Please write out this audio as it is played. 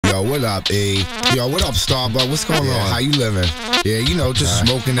Yo, what up, E? Yo, what up, Starbuck? What's going on? How you living? Yeah, you know, just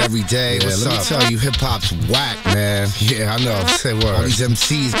smoking every day. What's up? Let me tell you, hip-hop's whack, man. Yeah, I know. Say what? All these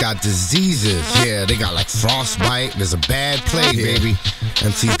MCs got diseases. Yeah, they got like frostbite. There's a bad plague, baby.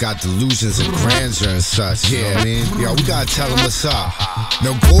 MCs got delusions and grandeur and such. Yeah, you know what I mean? Yo, we gotta tell them what's up.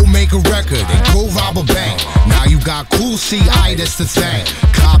 Now go make a record and go rob a bank. Now you got cool C-itis to thank.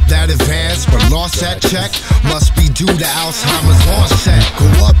 Cop that advance, but lost that check. Must be due to Alzheimer's onset. Go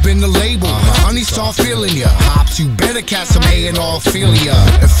up in the label, honey start feeling ya. Hops, you better catch some A&R philia.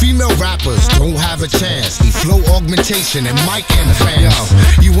 And female rappers don't have a chance. Need flow augmentation and mic and fans. Yo,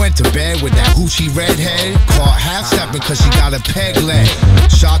 you went to bed with that hoochie redhead. Caught half-stepping cause she got a peg leg.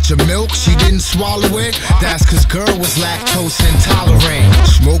 Shot your milk, she didn't swallow it. That's cause girl was lactose intolerant.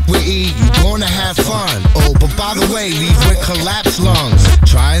 Smoke with E, you gonna have fun. Oh, but by the way, leave with collapsed lungs.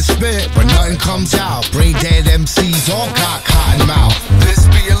 Try and spit, but nothing comes out. Brain dead MCs all got cotton mouth. This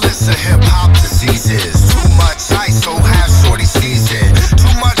be a list of hip-hop diseases. Too much ice, so have shorty sneeze it.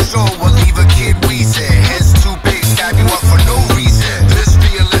 Too much soul will leave a kid wheezing. Heads too big, stab you up for no reason. This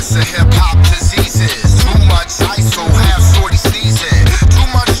be a list of hip-hop diseases. Too much ice, so have shorty sneeze it. Too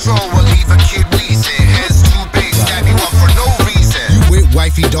much soul will leave a kid wheezing. Heads too big, stab you up for no reason. You with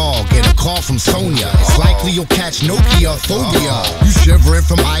wifey dog, get a call from Sonia. It's likely you'll catch Nokia phobia. You shivering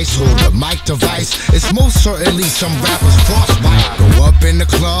from ice holder, mic device. It's most certainly some rappers frostbite. Go up in the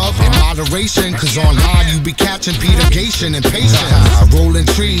club in moderation, cause online you be catching litigation and patience. Rolling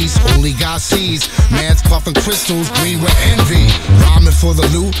trees, only got seeds. Man's puffing crystals, green with envy. Rhyming for the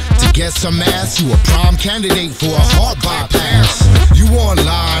loot, to get some ass. You a prime candidate for a heart bypass. You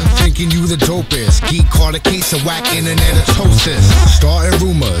online, thinking you the dopest. Geek caught a case of whack internetosis. Starting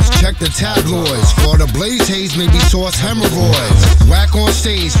rumors, check the tabloids. For the blaze haze, maybe source hemorrhoids. Whack on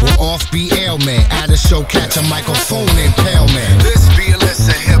stage for offbeat ailment. At a show, catch a microphone impalement. This be a list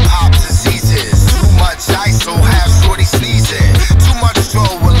of hip-hop diseases. Too much ice, so have shorty sneezing. Too much throw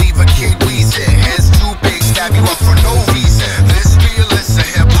will leave a kid wheezing. Heads too big, stab you up for no reason. This be a list of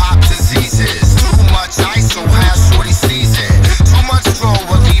hip-hop diseases. Too much ice, so have shorty sneezing. Too much throw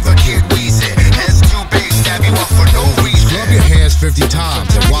will leave a kid wheezing. Heads too big, stab you up for no reason. Scrub your hands 50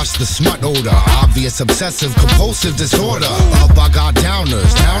 times and watch the smut odor. Obvious obsessive compulsive disorder. Up I got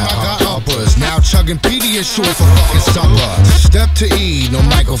downers, down I got uppers. Now chugging Pediasure for fucking supper. Step to E, no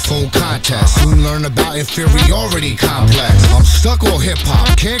microphone contest. Soon learn about inferiority complex. I'm stuck on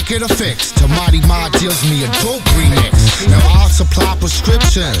hip-hop, can't get a fix. Tamati Ma deals me a dope remix. Now I'll supply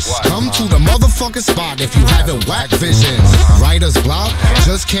prescriptions. Come to the motherfucking spot if you haven't whack visions. Writer's block,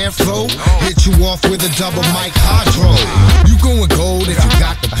 just can't flow. Hit you off with a double mic hydro. You going gold if you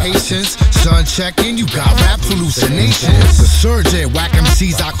got the patience. Sun checking, you got rap hallucinations. The surgeon, whack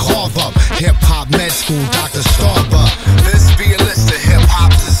MCs I carve up. Hip-hop med school, Dr. Starbuck. This be a list of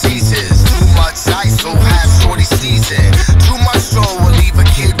hip-hop diseases. Too much ice, so have shorty sneezing. Too much throw will leave a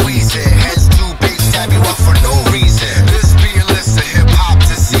kid wheezing. Heads too big, stab you up for no reason. This be a list of hip-hop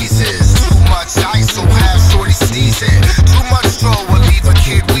diseases. Too much ice, so have shorty sneezing. Too much throw will leave a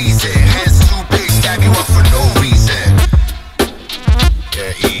kid wheezing. Heads too big, stab you up for no reason.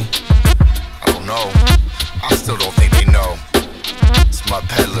 Yeah, E, I don't know. I still don't think they know. It's my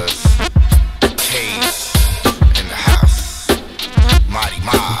peddlers. Cage.